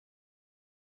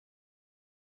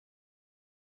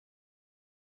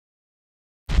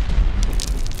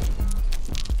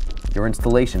your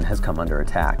installation has come under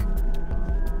attack.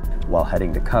 While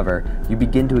heading to cover, you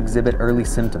begin to exhibit early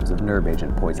symptoms of nerve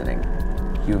agent poisoning.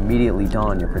 You immediately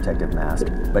don your protective mask,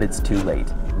 but it's too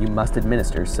late. You must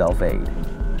administer self-aid.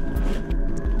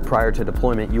 Prior to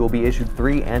deployment, you will be issued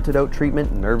 3 antidote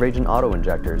treatment nerve agent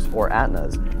autoinjectors, or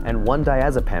ATNAs, and 1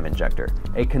 diazepam injector,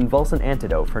 a convulsant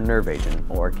antidote for nerve agent,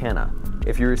 or CANA.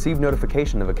 If you receive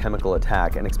notification of a chemical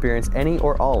attack and experience any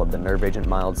or all of the nerve agent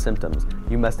mild symptoms,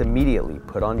 you must immediately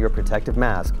put on your protective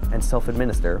mask and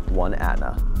self-administer 1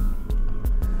 ATNA.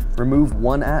 Remove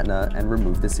 1 ATNA and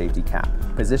remove the safety cap.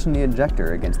 Position the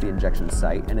injector against the injection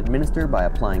site and administer by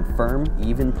applying firm,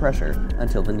 even pressure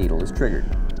until the needle is triggered.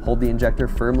 Hold the injector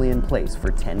firmly in place for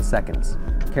 10 seconds.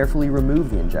 Carefully remove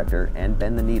the injector and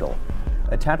bend the needle.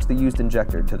 Attach the used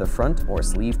injector to the front or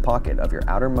sleeve pocket of your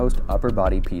outermost upper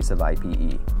body piece of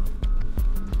IPE.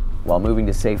 While moving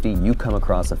to safety, you come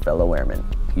across a fellow airman.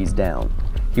 He's down.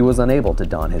 He was unable to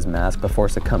don his mask before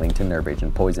succumbing to nerve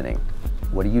agent poisoning.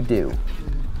 What do?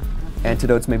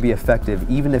 Antidotes may be effective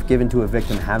even if given to a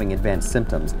victim having advanced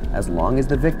symptoms, as long as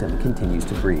the victim continues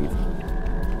to breathe.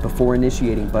 Before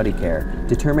initiating buddy care,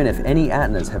 determine if any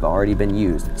ATNAs have already been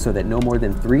used so that no more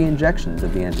than 3 injections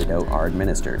of the antidote are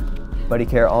administered. Buddy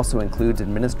care also includes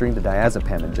administering the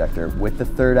diazepam injector with the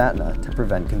 3rd ATNA to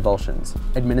prevent convulsions.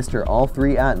 Administer all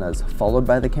 3 ATNAs followed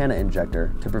by the CANA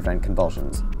injector to prevent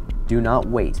convulsions. Do not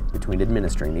wait between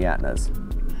administering the ATNAs.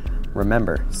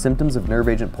 Remember, symptoms of nerve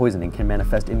agent poisoning can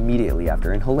manifest immediately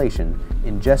after inhalation,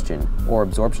 ingestion, or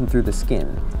absorption through the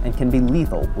skin, and can be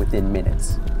lethal within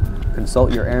minutes.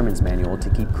 Consult your airman's manual to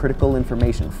keep critical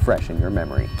information fresh in your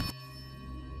memory.